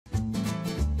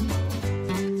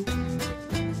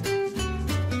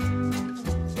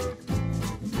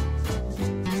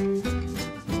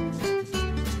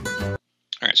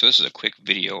So this is a quick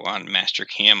video on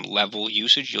Mastercam level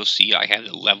usage. You'll see I have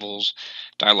the levels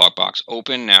dialog box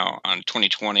open. Now on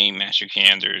 2020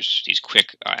 Mastercam, there's these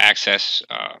quick access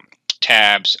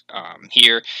tabs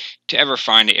here. To ever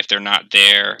find it, if they're not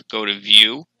there, go to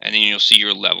View, and then you'll see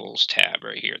your Levels tab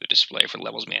right here, the display for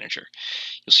Levels Manager.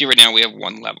 You'll see right now we have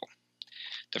one level.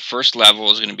 The first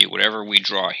level is going to be whatever we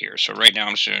draw here. So right now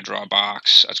I'm just going to draw a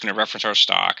box. That's going to reference our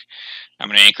stock. I'm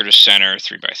going to anchor to center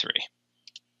 3x3.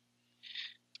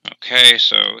 Okay,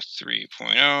 so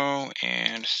 3.0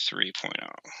 and 3.0.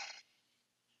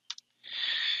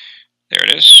 There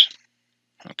it is.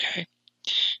 Okay.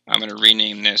 I'm going to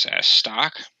rename this as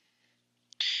stock.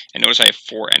 And notice I have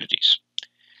 4 entities.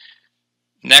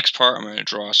 Next part, I'm going to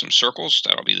draw some circles.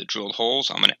 That'll be the drilled holes.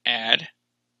 I'm going to add,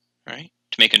 right,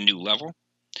 to make a new level.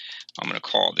 I'm going to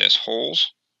call this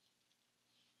holes.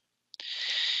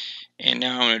 And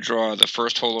now I'm going to draw the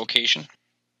first hole location.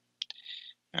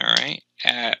 All right,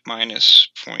 at minus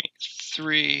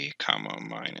 0.3, comma,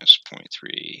 minus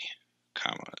 0.3,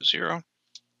 comma, 0.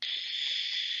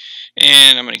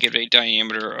 And I'm going to give it a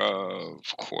diameter of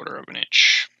 1/4 of an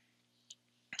inch.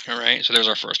 All right, so there's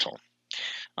our first hole.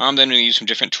 I'm then going to use some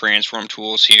different transform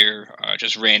tools here,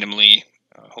 just randomly.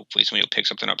 Hopefully somebody will pick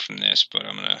something up from this, but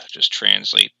I'm going to just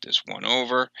translate this 1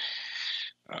 over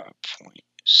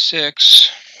 0.6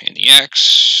 in the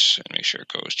X, and make sure it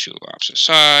goes to the opposite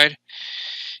side.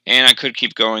 And I could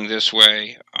keep going this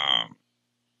way.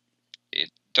 It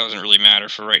doesn't really matter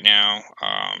for right now.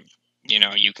 You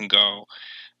know, you can go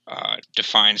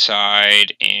define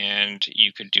side, and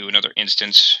you could do another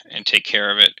instance and take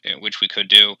care of it, which we could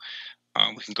do.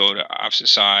 We can go to opposite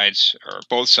sides or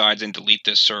both sides and delete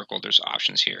this circle. There's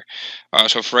options here.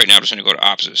 So for right now, I'm just going to go to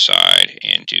opposite side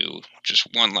and do just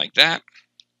one like that.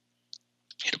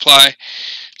 Hit apply,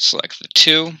 select the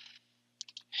 2.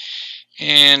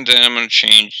 And then I'm going to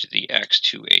change the X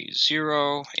to a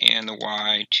 0 and the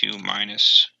Y to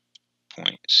minus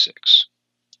 0.6.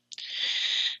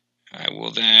 I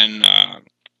will then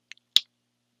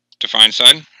define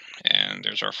side, and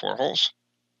there's our 4 holes.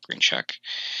 Green check.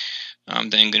 I'm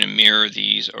then going to mirror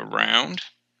these around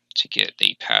to get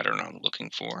the pattern I'm looking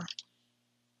for.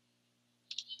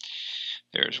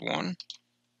 There's one.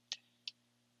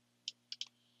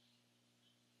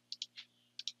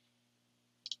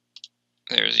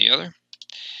 There's the other.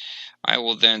 I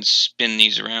will then spin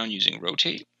these around using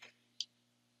rotate.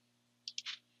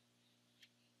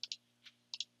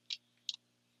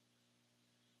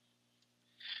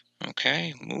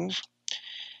 Okay, move.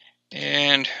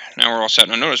 And now we're all set.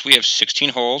 Now notice we have 16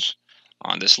 holes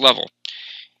on this level.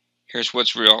 Here's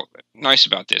what's real nice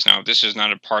about this. Now this is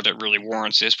not a part that really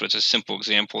warrants this, but it's a simple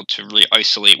example to really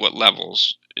isolate what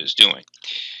levels is doing.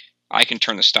 I can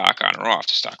turn the stock on or off,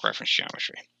 the stock reference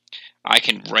geometry. I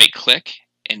can right click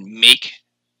and make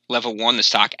level 1 the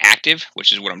stock active,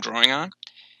 which is what I'm drawing on,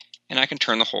 and I can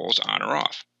turn the holes on or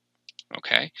off.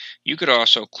 Okay, you could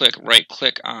also right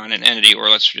click on an entity, or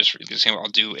let's just for example,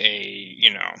 I'll do a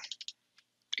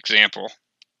example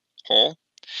hole,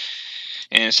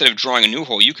 and instead of drawing a new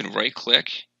hole, you can right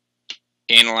click,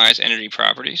 analyze entity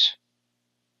properties,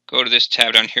 go to this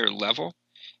tab down here, level,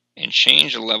 and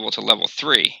change the level to level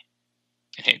 3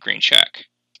 and hit green check.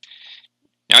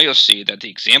 Now you'll see that the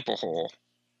example hole,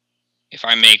 if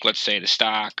I make, let's say, the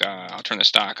stock, I'll turn the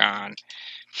stock on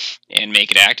and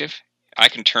make it active, I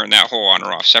can turn that hole on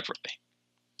or off separately.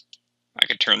 I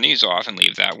could turn these off and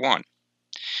leave that one.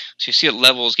 So you see that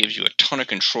levels gives you a ton of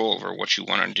control over what you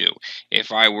want to do.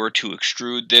 If I were to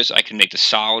extrude this, I can make the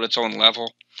solid its own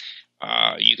level.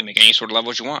 You can make any sort of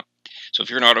levels you want. So if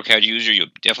you're an AutoCAD user, you'll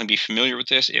definitely be familiar with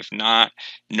this. If not,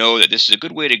 know that this is a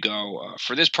good way to go.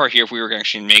 For this part here, if we were going to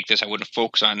actually make this, I wouldn't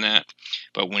focus on that.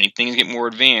 But when things get more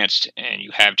advanced and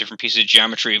you have different pieces of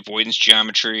geometry, avoidance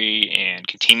geometry and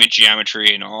containment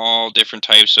geometry and all different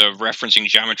types of referencing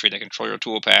geometry that control your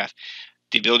toolpath,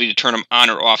 the ability to turn them on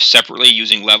or off separately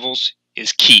using levels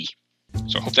is key.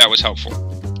 So I hope that was helpful.